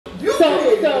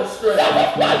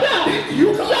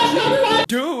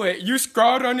Do it. You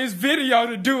scrolled on this video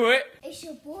to do it. It's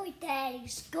your boy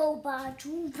Daddy's Go by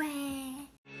Joovier.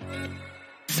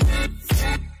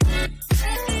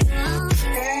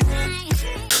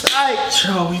 Alright,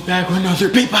 y'all, we back with another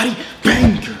big body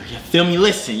banger. You feel me?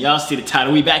 Listen, y'all see the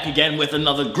title. We back again with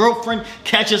another girlfriend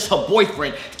catches her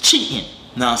boyfriend cheating.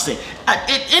 Know what I'm saying?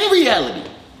 In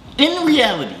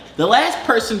reality, the last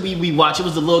person we watched, it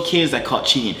was the little kids that caught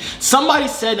cheating. Somebody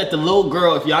said that the little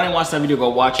girl, if y'all didn't watch that video, go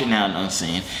watch it now, know what I'm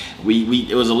saying?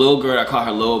 It was a little girl that caught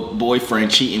her little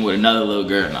boyfriend cheating with another little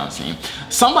girl, know what I'm saying?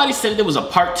 Somebody said there was a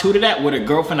part 2 to that where the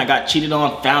girlfriend that got cheated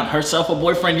on found herself a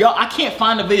boyfriend. Y'all, I can't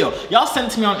find the video. Y'all send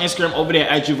it to me on Instagram over there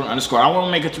at Joovier_. I want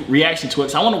to make a reaction to it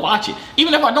because I want to watch it.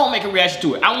 Even if I don't make a reaction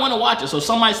to it, I want to watch it. So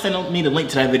somebody send me the link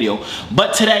to that video.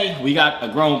 But today, we got a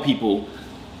grown people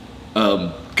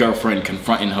girlfriend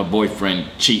confronting her boyfriend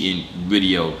cheating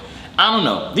video. I don't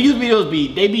know. These videos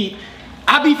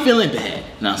I be feeling bad.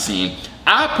 Know what I'm saying?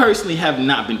 I personally have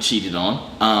not been cheated on.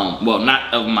 Well,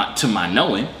 not to my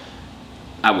knowing.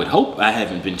 I would hope I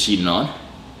haven't been cheated on.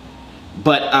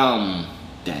 But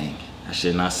dang, I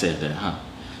should not have said that, huh?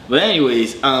 But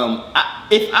anyways, if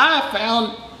I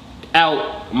found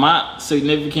out my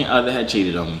significant other had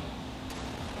cheated on me,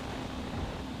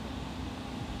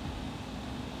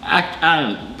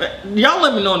 y'all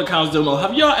let me know in the comments down below.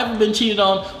 Have y'all ever been cheated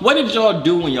on? What did y'all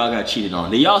do when y'all got cheated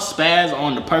on? Did y'all spaz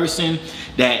on the person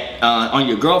that on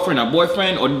your girlfriend or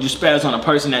boyfriend, or did you spaz on the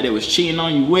person that they was cheating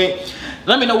on you with?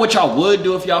 Let me know what y'all would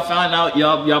do if y'all found out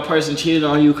y'all person cheated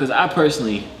on you, because I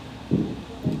personally,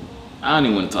 I don't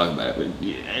even want to talk about it. But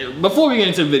yeah. Before we get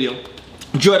into the video,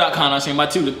 Joovier.com, I'm saying my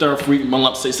 2 to 3rd free month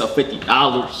up say so $50.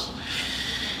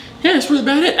 Yeah, that's really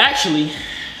about it. Actually,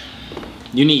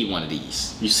 you need one of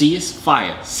these. You see, it's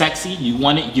fire, sexy. You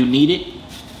want it, you need it.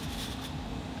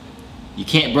 You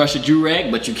can't brush a Joovier,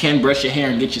 but you can brush your hair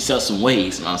and get yourself some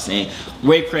waves. You know what I'm saying?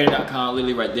 Wavecreator.com,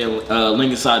 literally right there.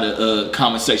 Link inside the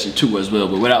comment section too as well.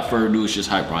 But without further ado, let's just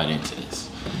hype right into this.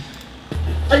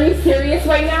 Are you serious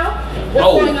right now?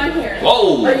 What's going on here?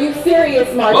 Whoa! Are you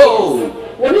serious, Marcus? Whoa!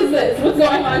 What is this? What's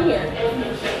going on here?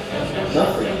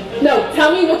 Nothing. No,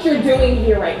 tell me what you're doing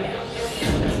here right now.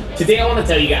 Today I want to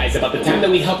tell you guys about the time that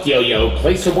we helped Yo-Yo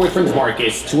place her boyfriend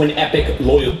Marcus to an epic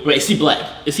loyal. Wait, is he black?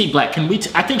 Is he black? Can we?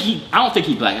 I don't think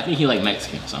he's black. I think he like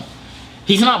Mexican or something.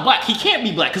 He's not black. He can't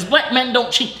be black because black men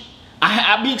don't cheat.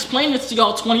 I be explaining this to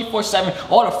y'all 24/7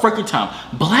 all the freaking time.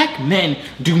 Black men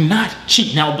do not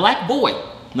cheat. Now a black boy,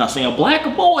 I'm not saying a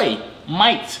black boy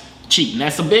might cheat, and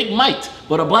that's a big might.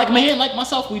 But a black man like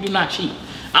myself, we do not cheat.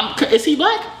 Is he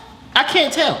black? I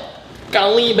can't tell.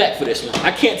 Gotta lean back for this one.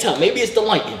 I can't tell. Maybe it's the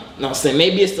lighting. No, I'm saying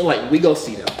maybe it's the lighting. We go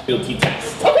see though. Guilty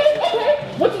test.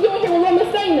 Okay. What you doing here with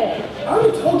Mama saying that? I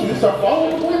already told you this is our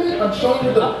follow-up appointment. I'm showing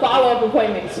you the follow-up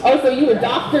appointment. Oh, so you a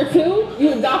doctor too?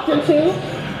 You a doctor too?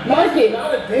 Marcus,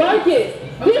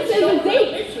 this is a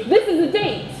date. This is a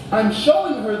date. I'm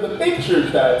showing her the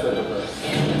pictures that I took of her.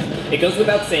 It goes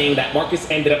without saying that Marcus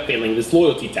ended up failing this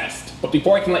loyalty test. But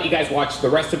before I can let you guys watch the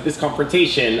rest of this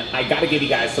confrontation, I gotta give you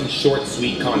guys some short,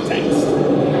 sweet context.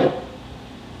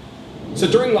 So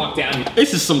during lockdown,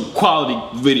 this is some quality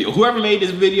video. Whoever made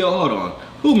this video, hold on.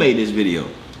 Who made this video?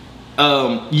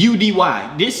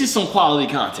 UDY. This is some quality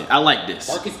content. I like this.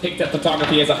 Marcus picked up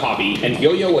photography as a hobby, and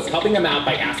Yo-Yo was helping him out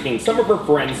by asking some of her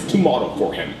friends to model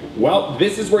for him. Well,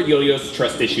 this is where Yo-Yo's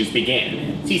trust issues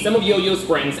began. See, some of Yo-Yo's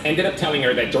friends ended up telling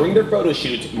her that during their photo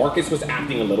shoot, Marcus was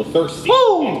acting a little thirsty.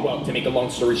 Woo! And well, to make a long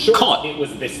story short, it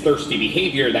was this thirsty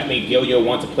behavior that made Yo-Yo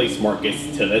want to place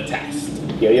Marcus to the test.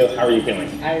 Yo-Yo, how are you feeling?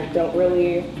 I don't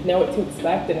really know what to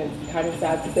expect, and it's kind of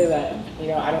sad to say that, you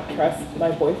know, I don't trust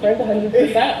my boyfriend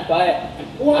 100%, but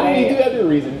well, you do have your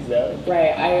reasons, though.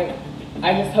 Right,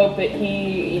 I just hope that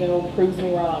he, you know, proves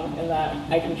me wrong and that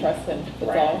I can trust him,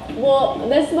 that's all. Well,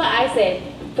 this is what I say.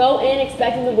 Go in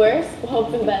expecting the worst, hope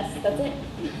for the best, that's it.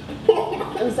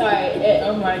 I'm sorry.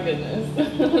 Oh my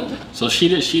goodness. So she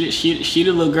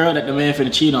the little girl that the man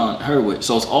finna cheat on her with.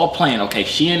 So it's all planned. Okay,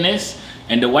 she in this,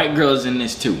 and the white girl's in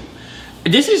this too.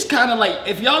 This is kind of like,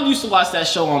 if y'all used to watch that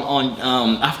show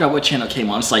on I forgot what channel it came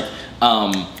on. It's like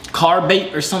car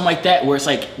bait or something like that, where it's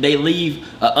like they leave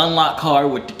an unlocked car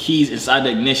with the keys inside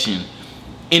the ignition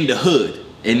in the hood,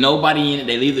 and nobody in it.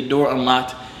 They leave the door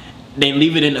unlocked. They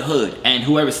leave it in the hood, and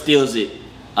whoever steals it,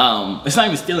 it's not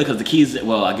even stealing because the keys,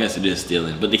 well, I guess it is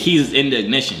stealing, but the keys is in the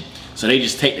ignition, so they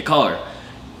just take the car.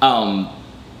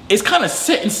 It's kind of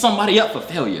setting somebody up for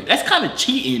failure. That's kind of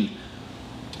cheating.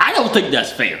 I don't think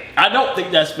that's fair. I don't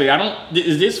think that's fair.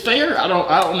 Is this fair? I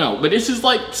don't know. But this is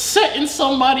like setting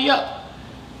somebody up.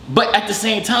 But at the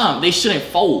same time, they shouldn't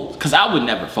fold, because I would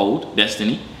never fold,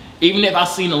 Destiny. Even if I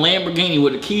seen a Lamborghini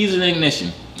with the keys and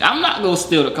ignition, I'm not gonna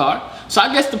steal the car. So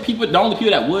I guess the only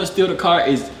people that would steal the car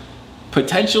is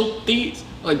potential thieves,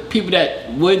 like people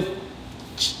that would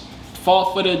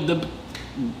fall for the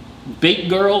bait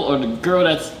girl or the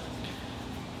girl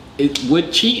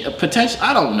would cheat. Potential,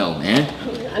 I don't know, man.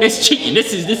 It's cheating.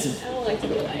 This is. I don't like to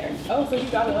be a liar. Oh, so you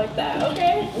got it like that,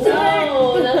 okay?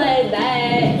 No, not like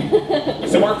that.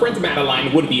 So our friend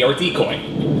Madeline would be our decoy.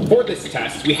 For this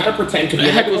test, we had to pretend to be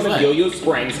another one of Yo-Yo's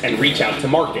friends and reach out to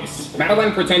Marcus.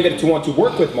 Madeline pretended to want to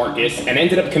work with Marcus and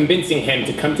ended up convincing him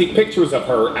to come take pictures of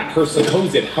her at her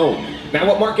supposed home. Now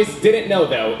what Marcus didn't know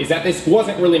though is that this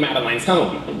wasn't really Madeline's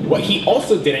home. What he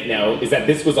also didn't know is that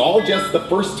this was all just the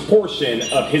first portion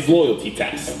of his loyalty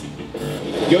test.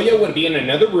 Yo-Yo would be in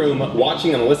another room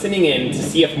watching and listening in to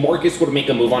see if Marcus would make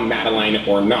a move on Madeline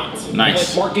or not. Nice. And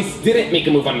if Marcus didn't make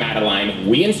a move on Madeline,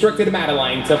 we instructed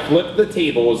Madeline to flip the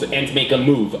tables and make a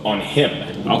move on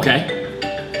him.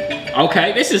 Okay.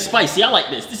 Okay, this is spicy. I like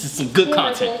this. This is some good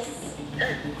content.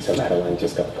 So Madeline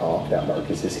just got a call that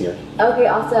Marcus is here. Okay,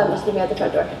 awesome. Just meet me at the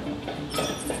front door.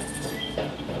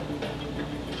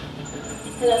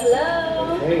 Hello,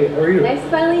 hello. Hey, how are you? Nice to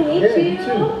finally meet you. You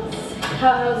too.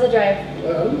 How's the drive? It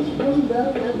wasn't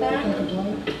bad. Not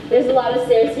bad? There's a lot of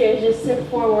stairs here, just to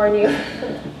forewarn you.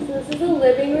 So this is the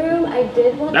living room. I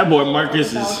did want That boy to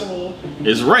Marcus balcony.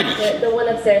 is ready. The one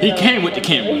upstairs. He though. came with the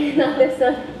camera. Not this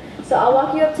one. So I'll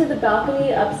walk you up to the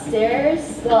balcony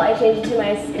upstairs while I change into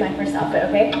my first outfit,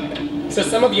 okay? So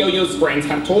some of Yo-Yo's friends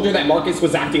have told her that Marcus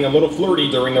was acting a little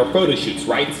flirty during their photo shoots,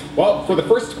 right? Well, for the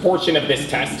first portion of this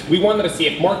test, we wanted to see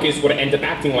if Marcus would end up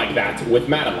acting like that with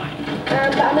Madeline.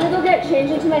 But I'm gonna go get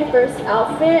changed into my first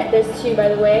outfit. There's two, by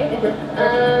the way.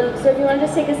 So if you want to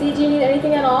just take a seat, do you need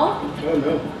anything at all? Oh,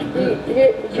 no. Do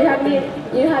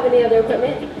you have any other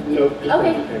equipment? Nope.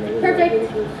 Okay,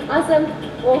 perfect. Awesome.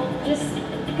 Well, just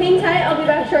hang tight. I'll be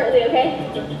back shortly, okay?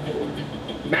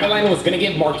 Madeline was gonna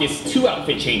give Marcus 2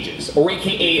 outfit changes, or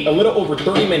AKA a little over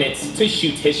 30 minutes to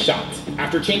shoot his shot.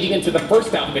 After changing into the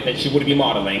first outfit that she would be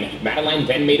modeling, Madeline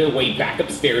then made her way back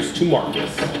upstairs to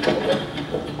Marcus.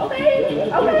 Okay.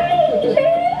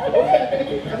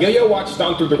 Yo-Yo watched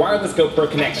on through the wireless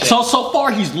GoPro connection. So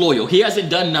far he's loyal. He hasn't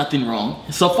done nothing wrong.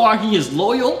 So far he is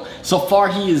loyal. So far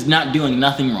he is not doing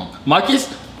nothing wrong. Marcus,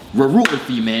 we're rooting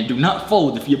for you, man. Do not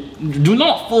fold. Do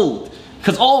not fold,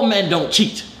 because all men don't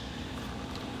cheat.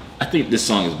 I think this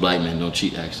song is Black Men Don't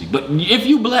Cheat, actually. But if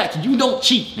you black, you don't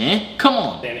cheat, man. Come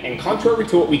on. And contrary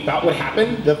to what we thought would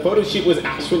happen, the photo shoot was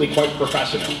actually quite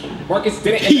professional. Marcus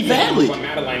didn't end up on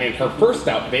Madeline in her first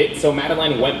outfit, so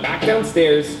Madeline went back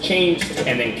downstairs, changed,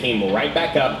 and then came right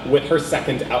back up with her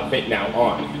second outfit now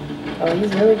on. Oh,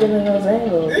 he's really getting those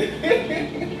angles.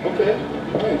 Okay,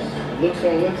 nice. Looks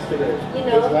on looks today. You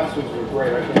know. Those last ones were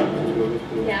great. I can't believe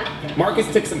it. Yeah.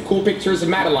 Marcus took some cool pictures of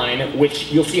Madeline,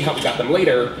 which you'll see how we got them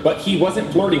later, but he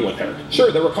wasn't flirting with her.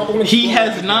 Sure, there were compliments. He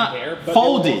has not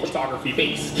folded. Photography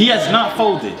based. He has not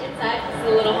folded. Inside, it's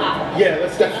a little hot. Yeah,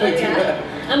 let's definitely do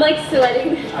that. I'm like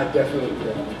sweating. I definitely do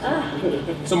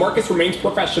that. So Marcus remained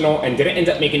professional and didn't end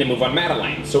up making a move on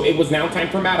Madeline, so it was now time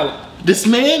for Madeline. This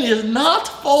man is not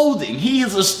folding. He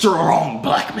is a strong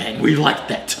black man. We like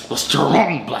that. A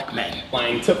strong black man.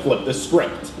 To flip the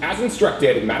script. As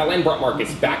instructed, Madeline brought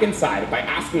Marcus back inside by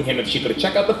asking him if she could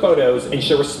check out the photos and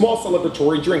share a small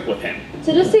celebratory drink with him.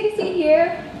 So just take a seat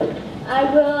here. I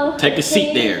will take a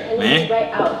seat there, and man.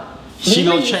 Right out. She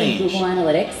gonna change. Google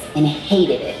Analytics and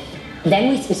hated it. Then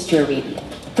we switched to a review.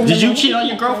 Did you cheat on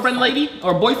your girlfriend, lady,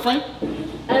 or boyfriend?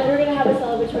 And we're gonna have a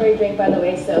celebratory drink, by the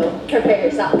way, so prepare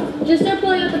yourself. Just start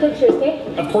pulling up the pictures, okay?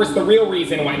 Of course, the real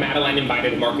reason why Madeline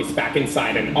invited Marcus back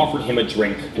inside and offered him a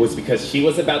drink was because she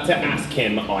was about to ask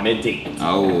him on a date.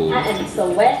 Oh. I am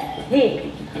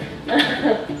sweating.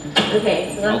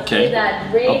 Okay, so let's do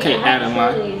that drink. Okay,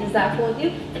 Adeline. Is that cool with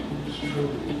you?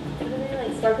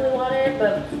 Like sparkling water,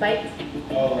 but spiked,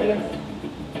 I guess.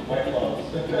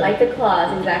 Like the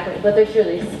claws, exactly. But they're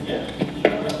chilies.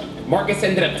 Marcus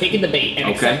ended up taking the bait and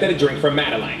accepted a drink from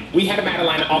Madeline. We had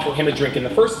Madeline offer him a drink in the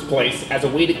first place as a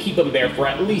way to keep him there for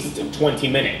at least 20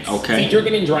 minutes. Okay. See,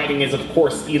 drinking and driving is of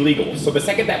course illegal, so the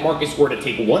second that Marcus were to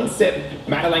take one sip,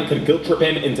 Madeline could guilt trip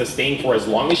him into staying for as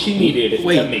long as she needed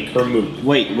to make her move.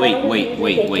 Wait.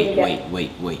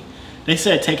 They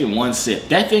said taking one sip.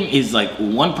 That thing is like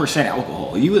 1%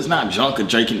 alcohol. You is not drunk or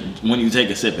drinking when you take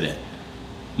a sip of that.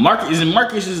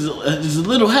 Marcus is a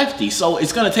little hefty, so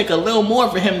it's gonna take a little more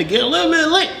for him to get a little bit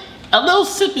lit. A little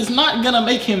sip is not gonna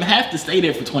make him have to stay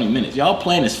there for 20 minutes. Y'all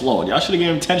plan is flawed. Y'all should have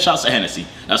given him 10 shots of Hennessy.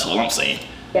 That's all I'm saying.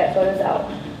 Get photos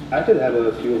out. I could have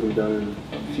a few of them done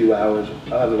in a few hours.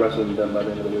 I'll have the rest of them done by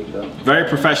the end of the week, though. Very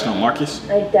professional, Marcus.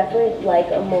 I definitely like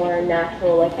a more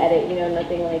natural like edit, you know,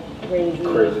 nothing like crazy.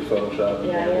 Crazy Photoshop.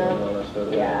 Yeah, and all that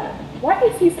stuff. Yeah. Why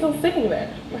is he still sitting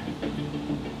there?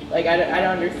 Like, I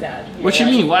don't understand. What you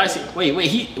mean? Why is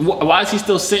he? Why is he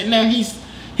still sitting there?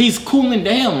 He's cooling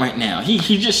down right now. He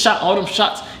just shot all them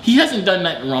shots. He hasn't done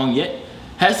nothing wrong yet,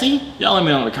 has he? Y'all let me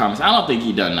know in the comments. I don't think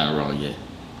he done nothing wrong yet.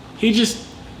 He just,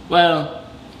 well.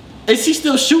 Is he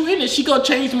still shooting? Is she gonna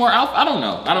change more outfit? I don't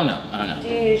know. Do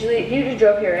you just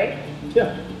drove here, right?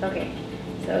 Yeah. Okay.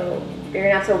 So you're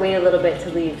gonna have to wait a little bit to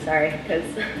leave. Sorry, because.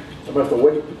 I'm about to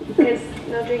wait. Because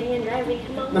no drinking and driving.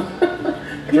 Come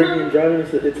on. Drinking and driving,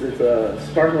 it's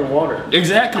sparkling water.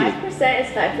 Exactly. 5%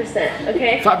 is 5%.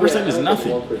 Okay. 5% is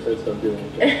nothing. 1% stuff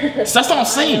doing. So that's what I'm I know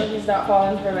saying. he's not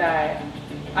falling for that.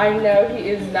 I know he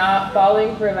is not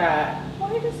falling for that.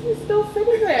 Why is he still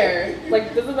sitting there?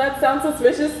 Like, doesn't that sound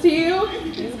suspicious to you?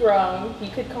 He's grown. He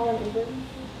could call an Uber.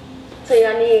 So you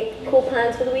got any cool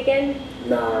plans for the weekend?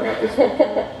 Nah, not this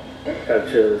week. Gotta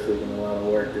chill this week and a lot of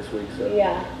work this week, so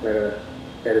Yeah. I gotta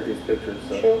edit these pictures.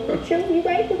 So. True. You're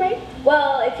right.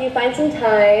 Well, if you find some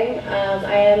time,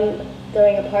 I am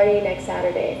throwing a party next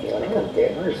Saturday if you want to come through.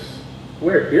 Nice.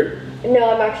 Where? Here?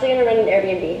 No, I'm actually gonna rent an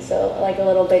Airbnb, so like a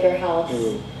little bigger house.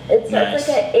 It starts Nice.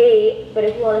 like at 8, but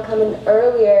if you want to come in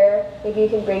earlier, maybe you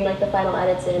can bring like the final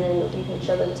edits in and you can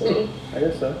show them to me. I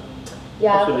guess so. That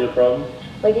Yeah. shouldn't be a problem.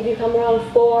 Like if you come around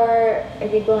 4, I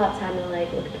think we'll have time to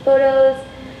like look at the photos,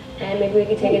 and maybe we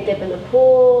can take a dip in the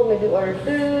pool, maybe order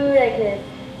food. I can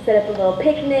set up a little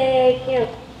picnic, you know.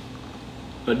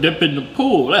 A dip in the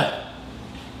pool, eh?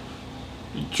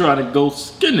 You try to go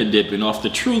skinny dipping off the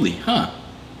Truly, huh?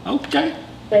 Okay.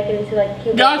 Like into like a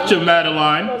cute Gotcha, little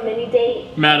Madeline. mini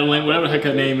date. Madeline, whatever the heck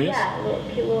her name is. Yeah, a little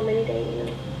cute little mini date, you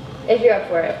know. If you're up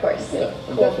for it, of course. Yeah,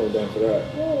 I'm Cool. definitely down for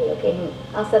that. Yay, okay.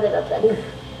 I'll set it up then.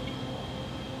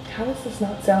 How does this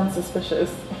not sound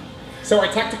suspicious? So our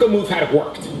tactical move had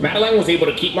worked. Madeline was able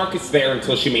to keep Marcus there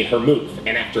until she made her move.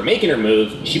 And after making her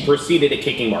move, she proceeded to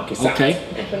kicking Marcus out. Okay.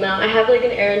 I have like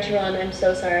an errand to run. I'm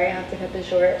so sorry. I have to cut this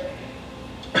short.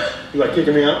 You like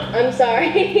kicking me out? I'm sorry.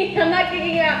 I'm not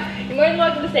kicking you out. You're more than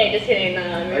welcome to stay. Just kidding. No,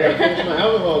 I gotta finish my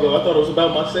alcohol though. I thought it was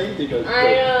about my safety. But,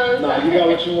 I know, Nah, you got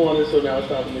what you wanted, so now it's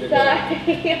time for me to go.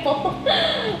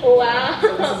 sorry. Wow.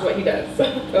 So this is what he does.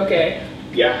 Okay.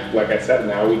 Yeah, like I said,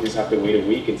 now we just have to wait a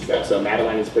week and stuff. So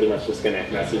Madeline is pretty much just gonna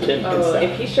message him and Oh, stuff.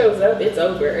 if he shows up, it's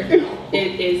over.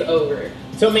 It is over.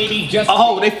 So maybe just I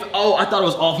thought it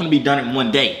was all gonna be done in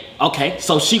one day. Okay,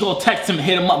 so she gonna text him,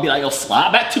 hit him up, be like, yo,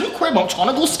 slide back to the crib. I'm trying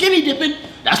to go skinny dipping.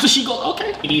 That's what she go.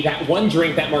 Okay. maybe that one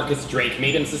drink that Marcus drank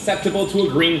made him susceptible to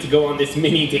agreeing to go on this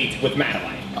mini date with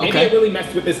Madeline. Maybe Okay. it really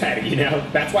messed with his head, you know?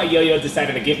 That's why Yo-Yo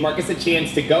decided to give Marcus a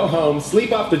chance to go home,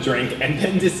 sleep off the drink, and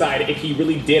then decide if he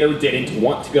really did or didn't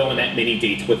want to go on that mini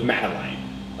date with Madeline.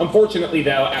 Unfortunately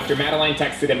though, after Madeline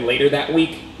texted him later that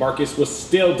week, Marcus was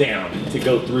still down to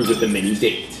go through with the mini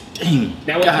date. Dang.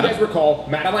 Now, if Got you him. guys recall,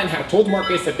 Madeline had told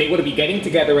Marcus that they would be getting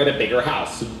together at a bigger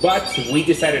house, but we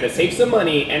decided to save some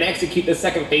money and execute the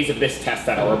second phase of this test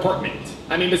at our apartment.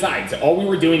 I mean, besides, all we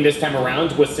were doing this time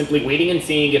around was simply waiting and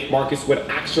seeing if Marcus would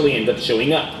actually end up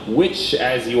showing up, which,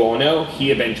 as you all know, he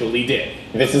eventually did.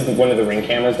 This is one of the Ring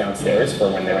cameras downstairs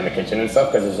for when they're in the kitchen and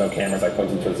stuff, because there's no cameras like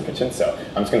pointing towards the kitchen, so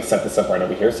I'm just gonna set this up right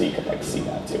over here so you can like see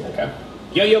that too, okay?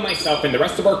 Yo-Yo, myself, and the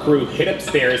rest of our crew hid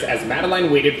upstairs as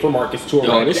Madeline waited for Marcus to arrive.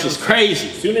 Yo, this is downstairs. crazy.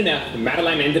 Soon enough,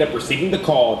 Madeline ended up receiving the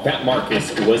call that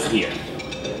Marcus was here.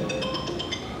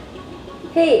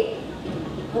 Hey.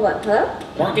 Hold on. Hello?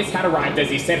 Marcus had arrived as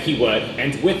he said he would,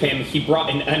 and with him, he brought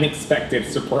an unexpected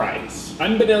surprise.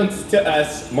 Unbeknownst to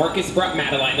us, Marcus brought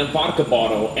Madeline a vodka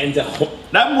bottle and a whole...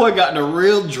 That boy got the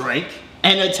real drink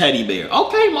and a teddy bear.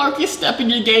 Okay, Marcus, step in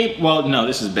your game. Well, no,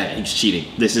 this is bad. He's cheating.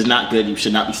 This is not good. You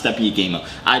should not be stepping your game up.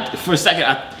 For a second,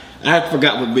 I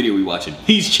forgot what video we watching.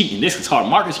 He's cheating. This is hard.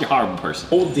 Marcus, you're a horrible person.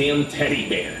 whole damn teddy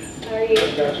bear. How are you?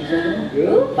 Got you something? Good.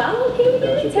 Oop, I'm okay with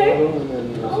Got you, your sir. photo and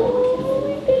then Oh,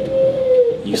 my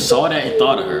goodness. You saw that and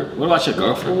thought of her. What about your What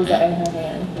girlfriend? was that in her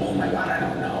hand? Oh my god, I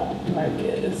don't know.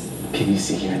 Marcus. Can you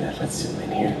see here? Let's zoom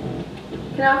in here.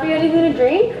 Can I offer you anything to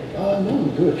drink? no,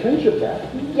 I'm good. Can you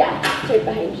that? Yeah, straight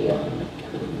behind you.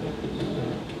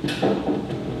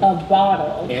 A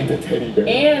bottle. And a teddy bear.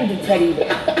 And a teddy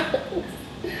bear.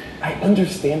 I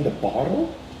understand the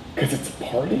bottle, because it's a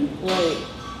party, Wait.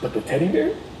 but the teddy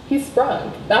bear? He's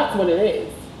sprung. That's what it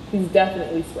is. He's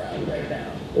definitely sprung right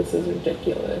now. This is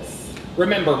ridiculous.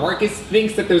 Remember, Marcus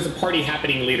thinks that there's a party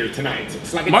happening later tonight.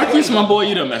 It's like a Marcus, teddy my boy,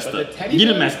 you done messed but the up. teddy You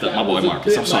done bear, messed up, my that boy was a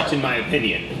Marcus. I'm bit much sorry. in my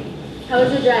opinion. How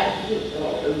was your drive?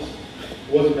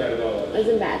 Wasn't bad at all.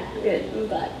 Wasn't bad. Good. I'm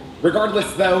glad.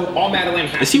 Regardless though, all Madeline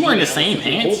had Is he to do wearing the now same was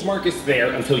to pants? hold Marcus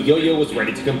there until Yo-Yo was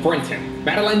ready to confront him.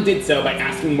 Madeline did so by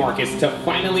asking Marcus to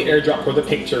finally airdrop her the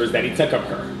pictures that he took of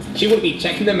her. She would be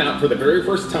checking them out for the very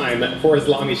first time for as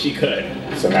long as she could.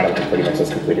 So Madeline pretty much has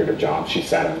completed her job. She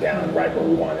sat him down right where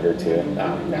we wanted her to.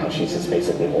 Now she's just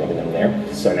basically holding him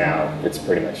there. So now it's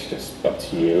pretty much just up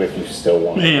to you if you still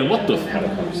want to have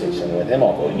a conversation with him.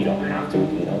 Although you don't have to,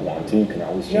 if you don't want to, you can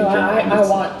always change your mind. I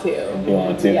want to. You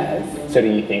want to? Yes. So do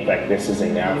you think like this is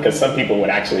enough? Because some people would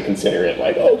actually consider it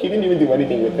like, oh, he didn't even do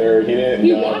anything with her.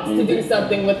 He wants to do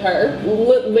something with her.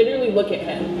 Literally look at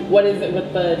him. What is it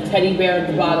with the teddy bear at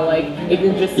the bottom? Like, if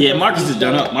you're just... Yeah, Marcus is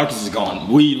done up. Marcus is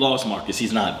gone. We lost Marcus.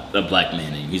 He's not a black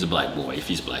man anymore. He's a black boy. If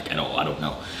he's black at all, I don't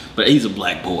know. But he's a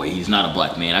black boy. He's not a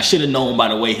black man. I should have known by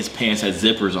the way his pants had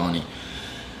zippers on it.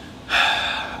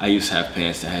 I used to have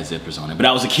pants that had zippers on it, but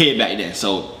I was a kid back then,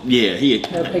 so yeah, he a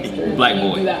black boy.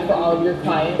 You do that for all of your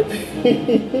clients.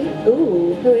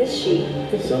 Ooh, who is she?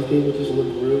 Some people just look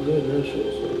real good in their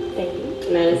shoes. Thank you.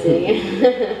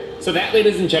 So that,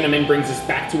 ladies and gentlemen, brings us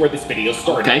back to where this video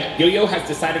started. Okay. Yo-Yo has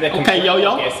decided to confront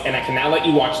Yo-Yo. Marcus, and I can now let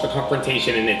you watch the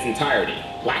confrontation in its entirety.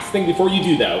 Last thing before you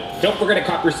do, though, don't forget to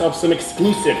cop yourself some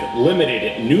exclusive,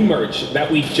 limited, new merch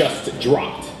that we just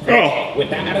dropped. Okay, with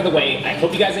that out of the way, I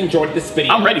hope you guys enjoyed this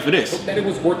video. I'm ready for this. I hope that it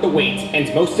was worth the wait,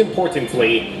 and most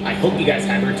importantly, I hope you guys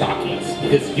have your talkies,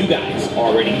 because you guys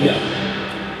already know.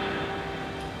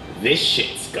 This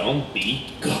shit's gonna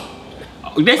be good.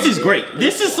 This is great.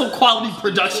 This is some quality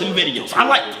production videos. I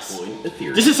like this.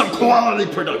 This is some quality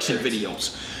production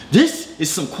videos. This is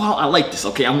some quality. I like this.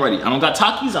 Okay, I'm ready. I don't got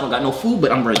talkies. I don't got no food,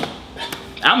 but I'm ready.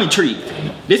 I'm intrigued.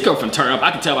 This girl from Turn Up.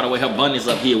 I can tell by the way her bun is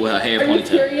up here with her hair ponytail. Are you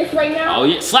serious right now? Oh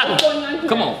yeah, slap him. What's going on here?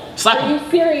 Come on, slap him. Are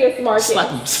you serious, Marcus?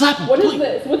 Slap him, What please. is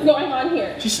this? What's going on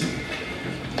here?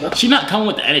 She's not coming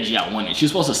with the energy I wanted. She's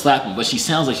supposed to slap him, but she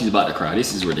sounds like she's about to cry.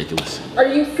 This is ridiculous. Are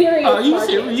you serious, Are you Marcus?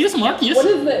 serious, Marcus? What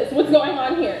is this? What's going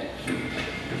on here?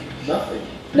 Nothing.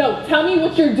 No, tell me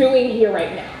what you're doing here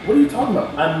right now. What are you talking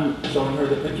about? I'm showing her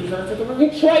the pictures that I took of her.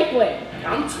 You're trifling.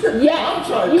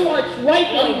 Yes, you are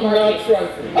trifling, Marcus.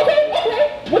 Trifling.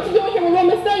 Okay. What you doing here with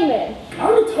Miss Thing then? I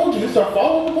already told you this is our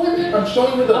follow-up appointment. I'm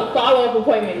showing her the A follow-up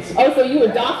appointment. Oh, so you a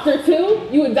doctor too?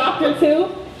 You a doctor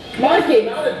too? Marcus,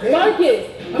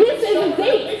 this is a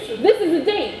date. This is a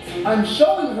date. I'm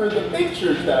showing her the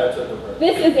pictures that I took of her.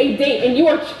 This is a date, and you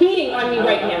are cheating on me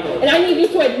right now. And I need you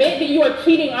to admit that you are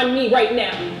cheating on me right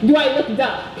now. Do I look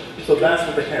dumb? So that's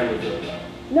what the camera's doing.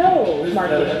 No,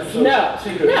 Marcus. No.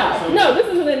 This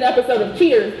isn't an episode of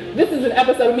Cheaters. This is an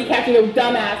episode of me catching your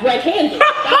dumb ass red-handed.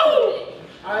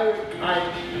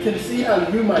 I can see how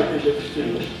you might think this is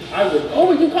cheating. What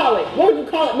would you call it? What would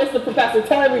you call it, Mr. Professor?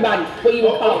 Tell everybody what you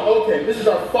would call it. Okay, this is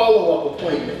our follow-up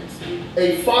appointment.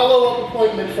 A follow-up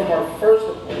appointment from our first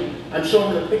appointment. I'm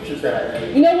showing her the pictures that I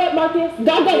had. You know what, Marcus?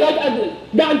 God don't like ugly.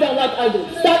 God don't like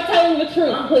ugly. Stop telling the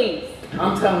truth, please.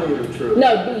 I'm telling you the truth.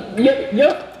 No,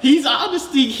 you're. He's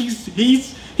honestly,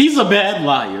 he's a bad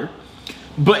liar,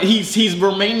 but he's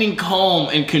remaining calm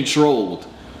and controlled,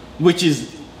 which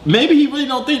is, maybe he really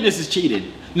don't think this is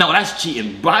cheating. No, that's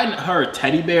cheating. Buying her a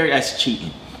teddy bear, that's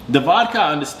cheating. The vodka,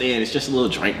 I understand, it's just a little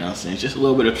drink nonsense. It's just a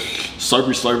little bit of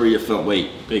slurpy, you felt, wait,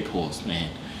 big pause,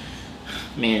 man.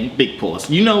 Man, big pause.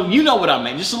 You know what I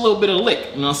mean, just a little bit of lick,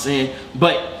 you know what I'm saying?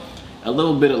 But, a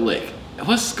little bit of lick.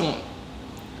 What's going?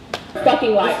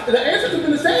 Fucking liar. The answers have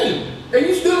been the same. And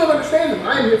you still don't understand them.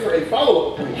 I am here for a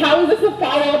follow-up appointment. How is this a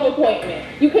follow-up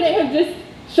appointment? You couldn't have just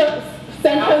sent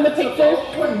her the pictures?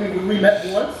 We met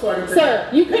once, so I can Sir,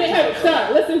 you couldn't have,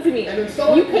 sir, listen to me.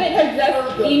 You couldn't have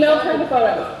just emailed her the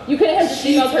photos. You couldn't have just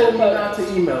emailed her the She told me not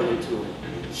photos. to email them to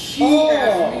her. She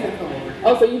asked me to come over here.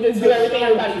 Oh, so you just do everything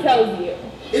everybody tells you.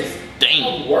 It's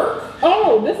Dang. work.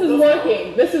 Oh, this is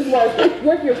working. This is working. You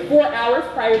worked here 4 hours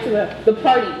prior to the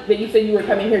party that you said you were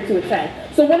coming here to attend.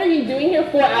 So what are you doing here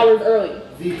 4 hours early?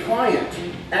 The client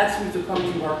asked me to come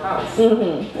to her house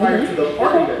prior to the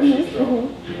party that she's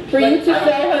throwing. For you to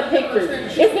show her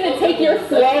pictures. It's gonna take your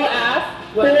slow ass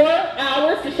 4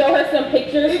 hours to show her some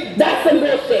pictures. That's some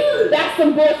bullshit. That's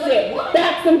some bullshit.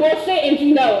 That's some bullshit, and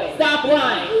you know it. Stop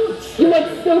lying. You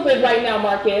look stupid right now,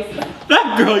 Marcus.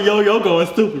 That girl Yo-Yo going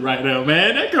stupid right now,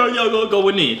 man. That girl Yo-Yo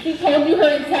going in. She told you her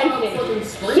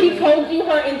intention. She told you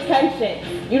her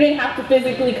intention. You didn't have to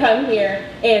physically come here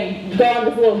and go on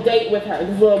this little date with her,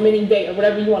 this little mini date or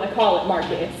whatever you want to call it,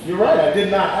 Marcus. You're right, I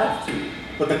did not have to.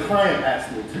 But the client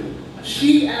asked me to.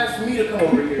 She asked me to come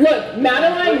over here. Look,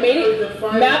 Madeline made it. Look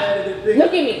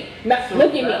at me.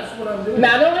 Look at me.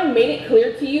 Madeline made it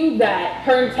clear to you that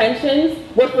her intentions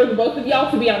were for the both of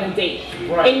y'all to be on a date,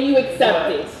 and you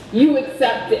accepted. You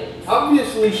accepted.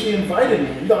 Obviously, she invited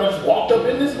me. You thought I just walked up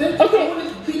in this bitch? Okay. I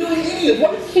wouldn't be doing any of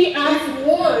this. She asked.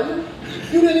 One,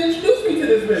 you didn't introduce me to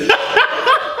this bitch.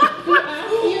 She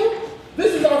asked you.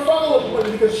 This is our follow-up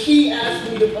appointment because she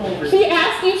asked me to come over. She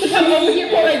asked you to come over here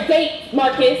for a date,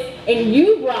 Marcus, and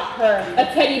you brought her a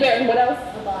teddy bear and what else?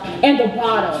 And a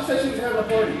bottle. She said she was having a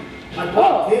party. I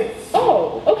brought gifts.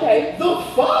 Oh, okay. The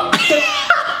fuck?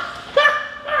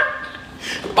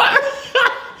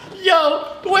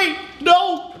 Yo, wait,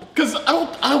 no, because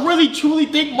I really truly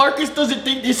think Marcus doesn't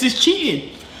think this is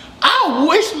cheating. I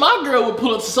wish my girl would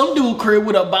pull up to some dude crib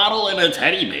with a bottle and a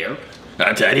teddy bear.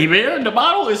 A teddy bear and the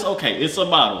bottle is okay. It's a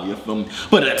bottle, you feel me?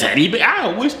 But a teddy bear, I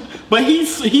wish. But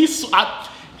he's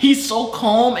so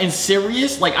calm and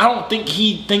serious. Like I don't think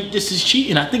he think this is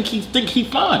cheating. I think he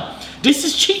fine. This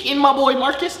is cheating, my boy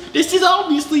Marcus. This is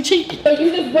obviously cheating. So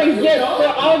you just bring gifts for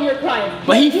all of your clients.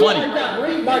 But he's funny.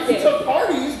 Marcus. To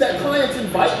parties that clients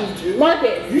invite me to.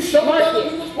 Marcus. You show me other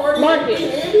people's parties.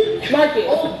 Marcus.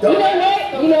 Oh,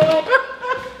 you know what?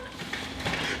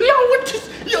 You know what?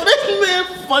 Yo, this man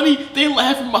funny. They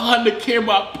laughing behind the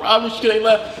camera. I promise you they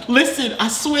laugh. Listen, I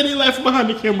swear they laughing behind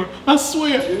the camera. I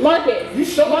swear. Marcus. You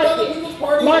show me other people's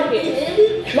parties.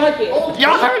 Marcus.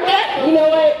 Y'all heard that? You know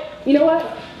what? You know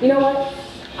what? You know what?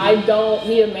 I don't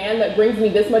need a man that brings me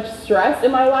this much stress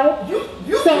in my life. You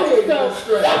so stress.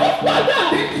 Shut the fuck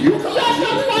up! Shut the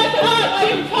fuck up! I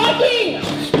am talking!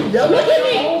 Look at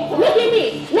me! Look at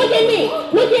me! Look at me!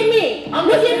 Look at me!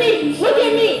 Look at me! Look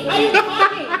at me! I am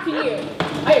talking to you.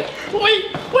 Wait.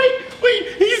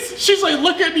 She's like,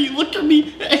 look at me.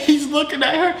 And he's looking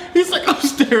at her. He's like, I'm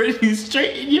staring you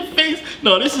straight in your face.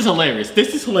 No, this is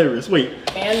hilarious. Wait.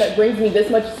 Man that brings me this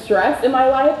much stress in my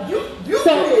life. You shut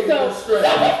the fuck up! Shut the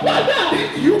fuck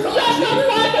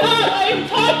up! I am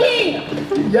talking!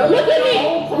 Look at me!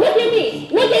 Look at me!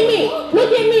 Look at me!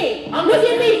 Look at me! Look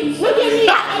at me! Look at me! I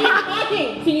am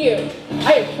talking to you.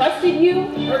 I have trusted you,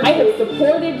 I have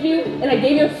supported you, and I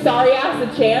gave your sorry ass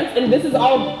a chance, and this is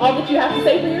all that you have to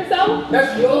say for yourself?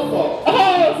 That's your fault.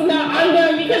 Oh, so now I'm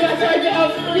done because I tried to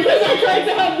help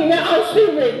you. Now I'm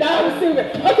stupid.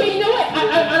 Okay, you know what?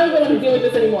 I don't even want to deal with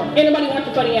this anymore. Ain't nobody wants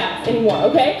your funny ass anymore,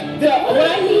 okay? So what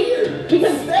I need,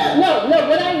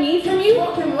 what I need from you,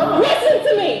 listen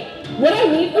to me. What I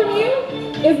need from you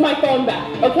is my phone back,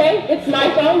 okay? It's my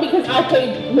phone because I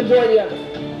paid majority of it.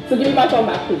 So give me my phone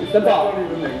back, please. That's all. That don't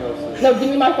even make no sense. No, give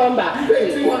me my phone back,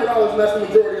 please. $200 less than the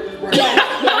majority of this brand.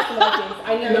 Yes, Marcus. I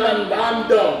need the money back. I'm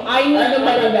dumb. I need the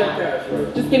money back. Cash,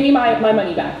 right? Just give me my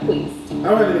money back, please. I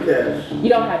don't have any cash. You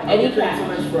don't have any cash.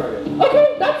 Next Friday.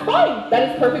 Okay, that's fine. That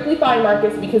is perfectly fine,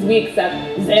 Marcus, because we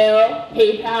accept Zelle,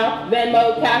 PayPal,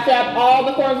 Venmo, Cash App, all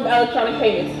the forms of electronic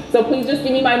payments. So please just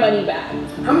give me my money back.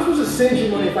 How am I supposed to send you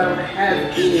money if I don't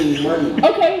have any money?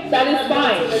 Okay, that is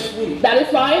fine. That is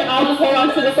fine. I'll just hold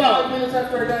on to the phone. 5 minutes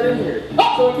after I got in here.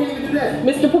 Oh. So I can't even do that.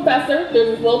 Mr. Professor, there's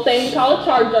this little thing we call a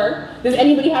charger. Does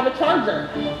anybody have a charger?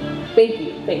 Thank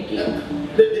you.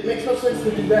 It makes no sense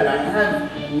to do that. I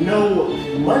have no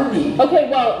money. Okay,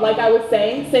 well, like I was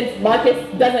saying, since Marcus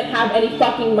doesn't have any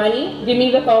fucking money, give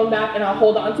me the phone back and I'll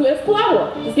hold on to it as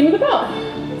collateral. Just give me the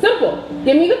phone. Simple.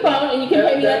 Give me the phone and you can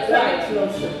pay me next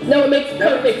Friday. No, it makes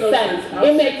perfect sense.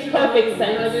 It makes perfect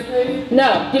sense.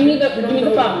 No, give me the phone.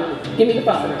 Give me the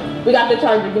phone. We got the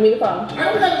charger. Give me the phone. I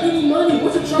don't have any money.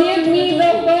 What's a charger? Give me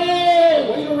the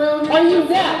phone. Are you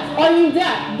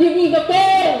deaf? Give me the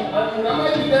phone. I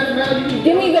might be deaf now.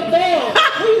 Give me the phone.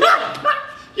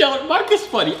 Yo, Marcus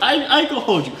funny. I ain't gonna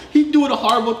hold you. He doing a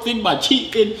horrible thing by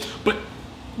cheating, but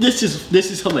this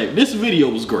is hilarious. This video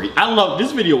was great.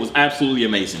 This video was absolutely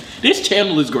amazing. This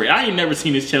channel is great. I ain't never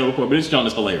seen this channel before, but this channel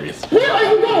is hilarious. Where are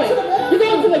you going? You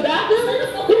going to the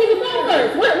bathroom? Give me the phone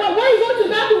first. Where are you going to the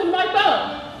bathroom with my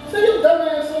phone? Say your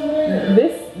dumbass over there.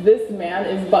 This man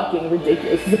is fucking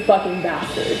ridiculous. He's a fucking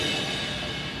bastard.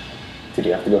 Did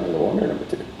you have to go number 1 or number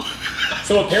 2?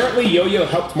 So apparently Yo-Yo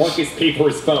helped Marcus pay for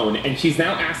his phone, and she's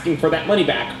now asking for that money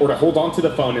back or to hold on to the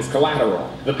phone as collateral.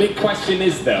 The big question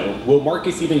is, though, will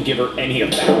Marcus even give her any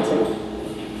of that?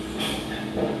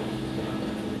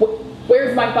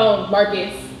 Where's my phone,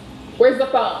 Marcus? Where's the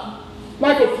phone?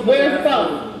 Marcus, where's the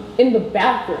phone? In the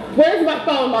bathroom. Where's my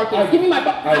phone, Marcus? Give me my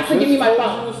phone. I said give me my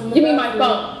phone. Give me my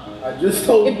phone. I just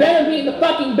told you. It better be in the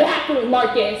fucking bathroom,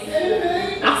 Marcus.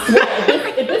 I swear,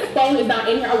 if this phone is not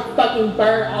in here, I will fucking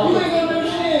burn all of it. You ain't gonna do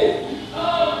shit.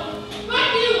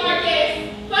 Fuck you, Marcus.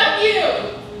 Fuck you.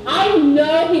 I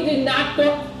know he did not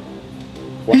throw.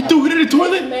 He threw it in the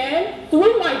toilet? Man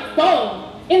threw my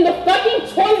phone in the fucking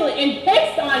toilet and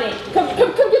pissed on it. Come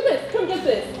get this. Come get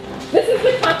this. This is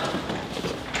the kind.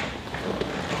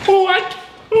 What?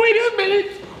 Wait a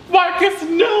minute. Marcus,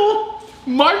 no.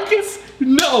 Marcus,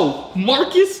 no.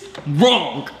 Marcus,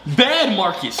 wrong. Bad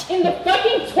Marcus. In the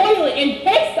fucking toilet and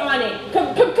pissed on it.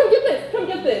 Come get this. Come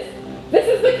get this. This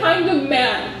is the kind of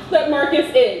man that Marcus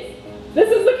is. This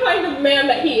is the kind of man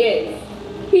that he is.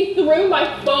 He threw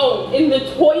my phone in the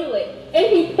toilet and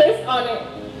he pissed on it.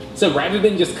 So rather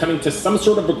than just coming to some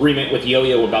sort of agreement with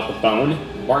Yo-Yo about the phone,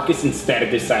 Marcus instead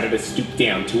decided to stoop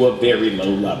down to a very low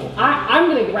level. I'm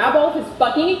gonna grab all of his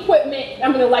fucking equipment and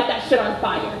I'm gonna light that shit on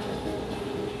fire.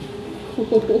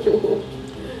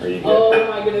 Are you good? Oh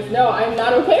my goodness, no, I'm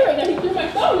not okay right now. He threw my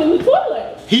phone in the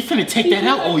toilet. He finna take that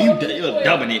out? Oh, you're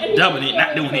dubbing it,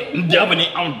 not doing it. I'm dubbing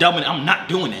it, I'm not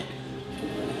doing it.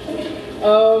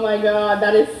 Oh my god,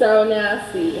 that is so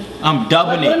nasty. I'm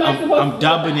dubbing it, I'm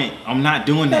dubbing it. I'm not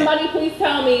doing that. Somebody please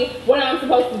tell me what I'm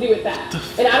supposed to do with that.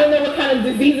 And I don't know what kind of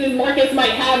diseases Marcus might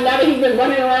have now that he's been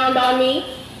running around on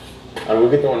me.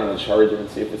 We'll get the one on the charger and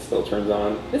see if it still turns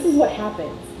on. This is what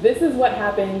happens. This is what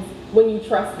happens when you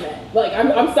trust men. Like,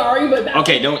 I'm sorry, but that's...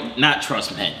 Okay, not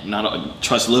trust men.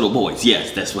 Trust little boys.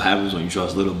 Yes, that's what happens when you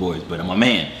trust little boys. But I'm a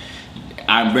man.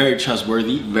 I'm very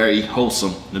trustworthy, very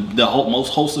wholesome. The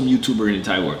most wholesome YouTuber in the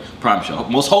entire world. Prime show.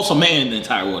 Most wholesome man in the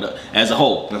entire world as a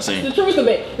whole. I'm saying. The truth of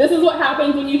it. This is what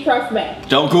happens when you trust men.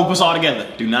 Don't group us all together.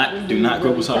 Do not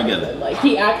group us all together. Like,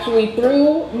 he actually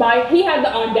he had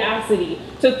the audacity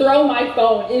to throw my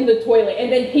phone in the toilet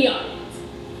and then pee on it.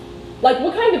 Like,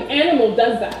 what kind of animal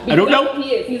does that? Because I don't know. That's what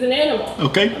he is. He's an animal.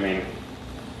 Okay. I mean,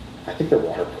 I think they're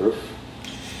waterproof.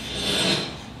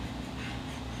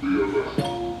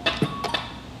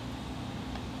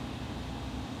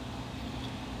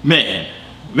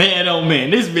 Man, oh man,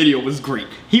 this video was great.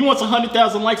 He wants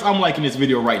 100,000 likes. I'm liking this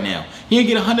video right now. He didn't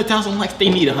get 100,000 likes. They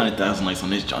need 100,000 likes on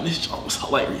this joint. This joint was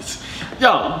hilarious.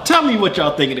 Y'all, tell me what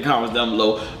y'all think in the comments down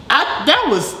below.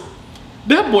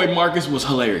 That boy Marcus was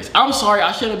hilarious. I'm sorry,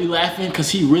 I shouldn't be laughing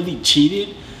because he really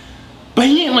cheated. But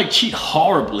he didn't like cheat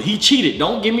horribly. He cheated,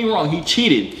 don't get me wrong, he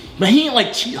cheated. But he didn't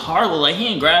like cheat horribly. Like, he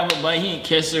didn't grab her butt, he didn't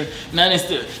kiss her. None of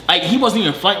this. Like, he wasn't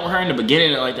even flirting with her in the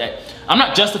beginning or like that. I'm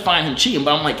not justifying him cheating,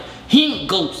 but I'm like, he didn't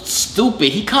go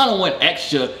stupid. He kind of went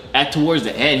extra towards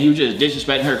the end. He was just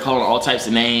disrespecting her, calling all types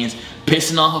of names,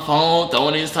 pissing on her phone,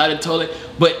 throwing it inside the toilet.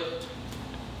 But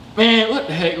man, what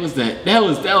the heck was that? That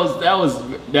was,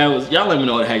 y'all let me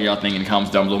know what the heck y'all think in the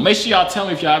comments down below. Make sure y'all tell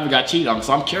me if y'all ever got cheated on, because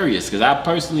I'm curious, because I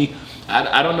personally,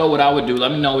 I don't know what I would do.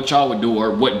 Let me know what y'all would do,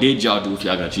 or what did y'all do if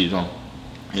y'all got cheated on.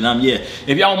 And yeah,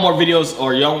 if y'all want more videos,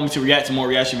 or y'all want me to react to more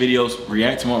reaction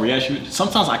videos,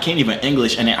 sometimes I can't even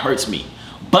English and it hurts me.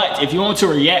 But if you want to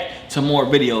react to more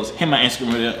videos, hit my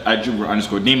Instagram at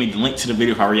Joovier_. DM me the link to the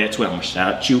video. If I react to it, I'm gonna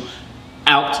shout you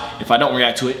out. If I don't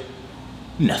react to it,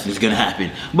 nothing's gonna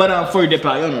happen. But before you dip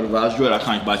out, y'all know the vibes. Joy, I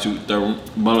can't buy two, third,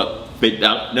 big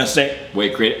out. That's it.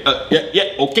 Wait, create it.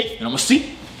 Yeah, okay. And I'm gonna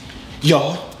see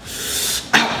y'all.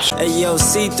 Hey yo,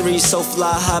 C3 so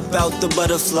fly, hop out the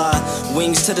butterfly.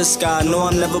 Wings to the sky, no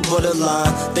I'm never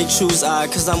borderline. They choose I,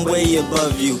 cause I'm way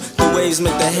above you. The waves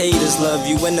make the haters love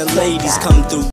you when the ladies come through.